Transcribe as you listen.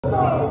But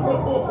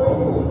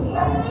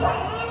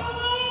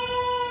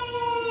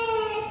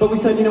we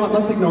said, you know what,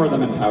 let's ignore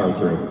them and power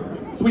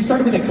through. So we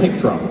started with a kick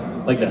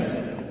drum, like this.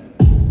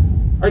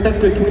 Alright, that's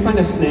good. Can we find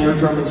a snare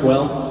drum as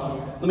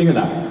well? Let me hear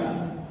that.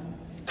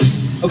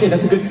 Okay,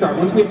 that's a good start.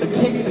 Once we have the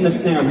kick and the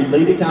snare, we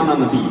laid it down on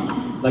the beat,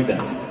 like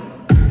this.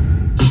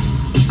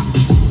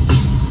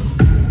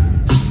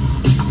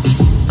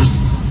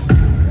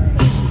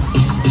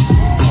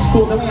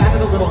 Cool, then we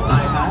added a little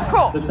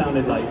hi-hat that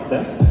sounded like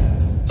this.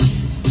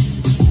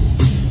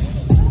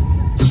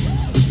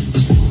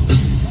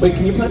 Wait,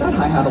 can you play that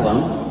hi-hat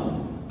alone?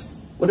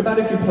 What about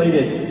if you played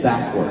it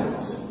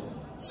backwards?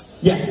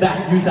 Yes,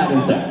 that. Use that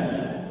instead.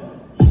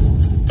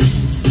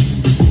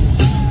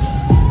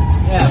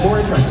 Yeah, more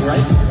interesting,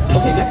 right?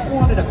 Okay, next we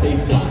wanted a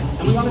bass line.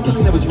 And we wanted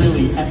something that was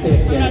really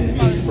epic and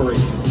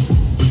inspirational.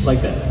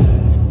 Like this.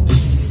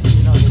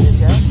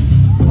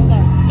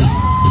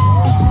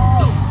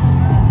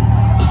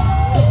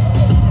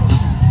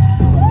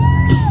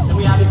 Then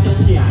we added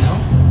some piano.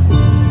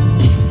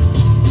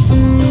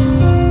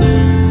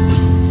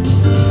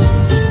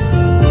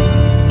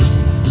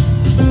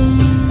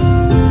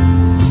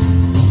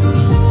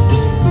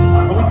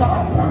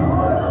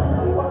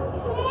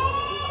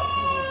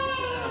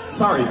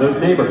 Sorry, those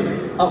neighbors.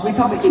 We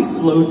thought if we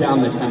slowed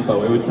down the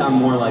tempo, it would sound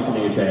more like an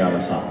AJR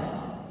song.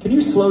 Can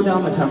you slow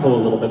down the tempo a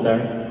little bit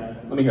there?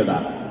 Let me hear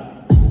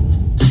that.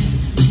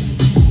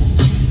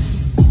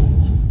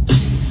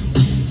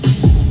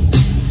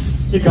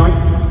 Keep going.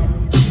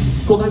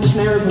 Cool, that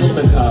snare is a little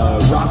bit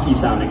rocky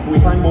sounding. Can we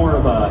find more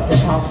of a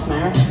hip-hop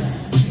snare?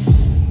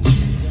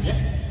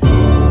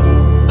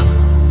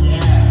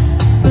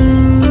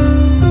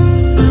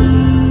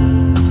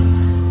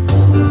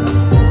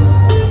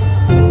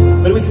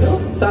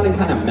 Sounding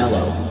kind of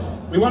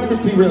mellow. We wanted this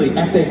to be really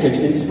epic and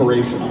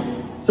inspirational.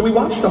 So we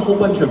watched a whole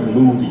bunch of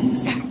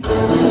movies.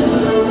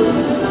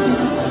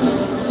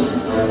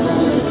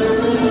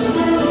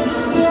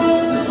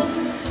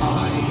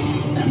 I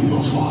am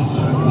your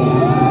father.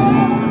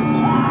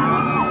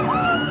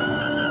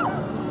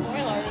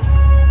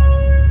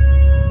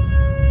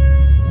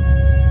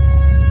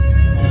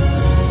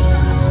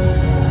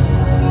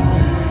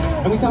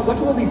 And we thought, what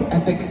do all these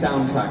epic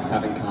soundtracks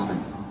have in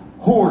common?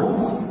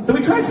 Horns. So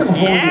we tried some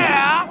horn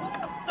lines.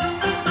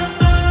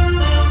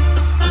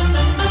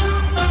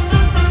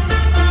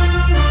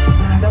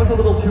 That was a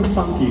little too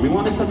funky. We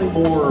wanted something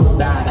more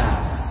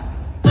badass.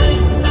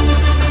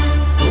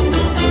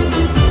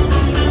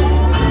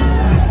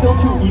 Still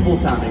too evil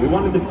sounding. We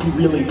wanted this to be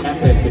really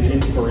epic and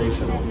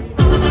inspirational.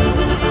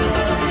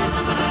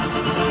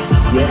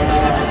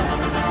 Yeah.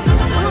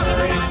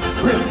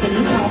 Chris, can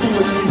you copy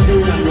what she's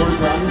doing on your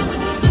drums?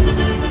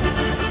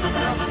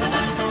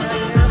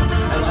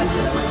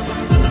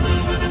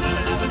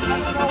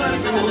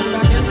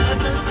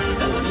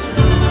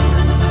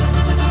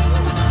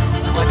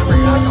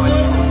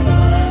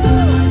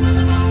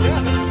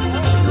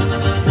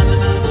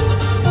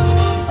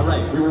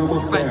 Alright, we were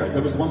almost there.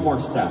 There was one more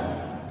step.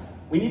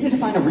 We needed to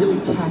find a really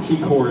catchy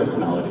chorus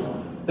melody.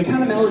 The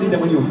kind of melody that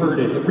when you heard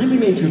it, it really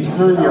made you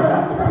turn your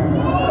head.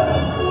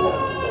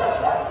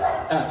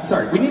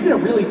 Sorry, we needed a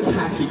really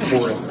catchy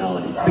chorus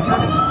melody. The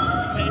kind of...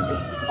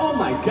 Oh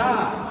my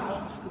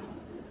god!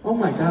 Oh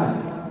my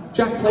god.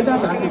 Jack, play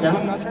that back again.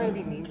 I'm not trying to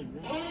be mean.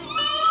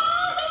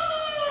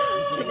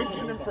 Get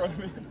in front of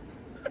me.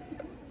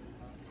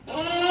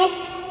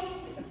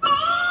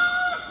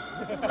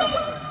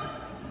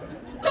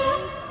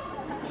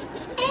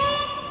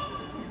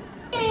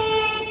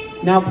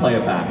 Now play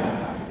it back.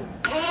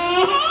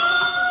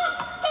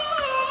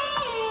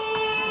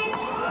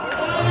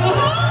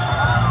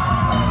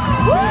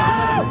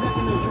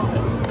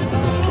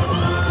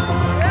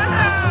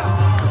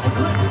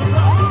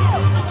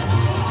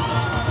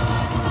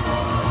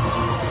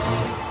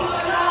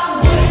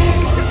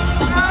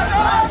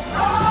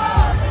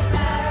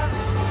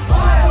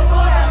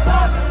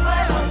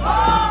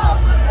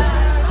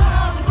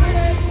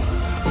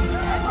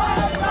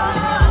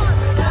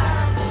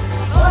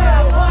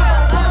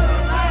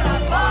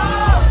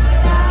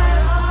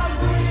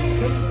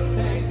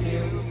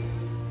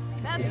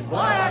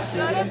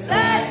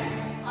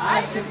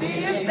 I should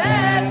be in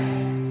bed,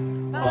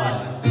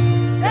 but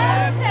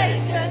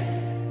temptations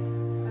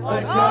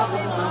are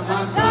talking on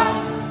my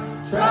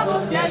tongue,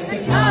 trouble's yet to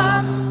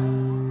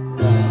come.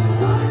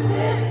 One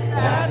hit,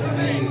 bad for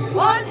me.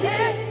 One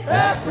hit,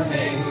 bad for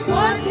me.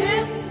 One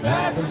kiss,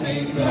 bad for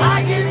me.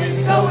 I give in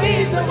so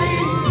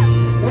easily.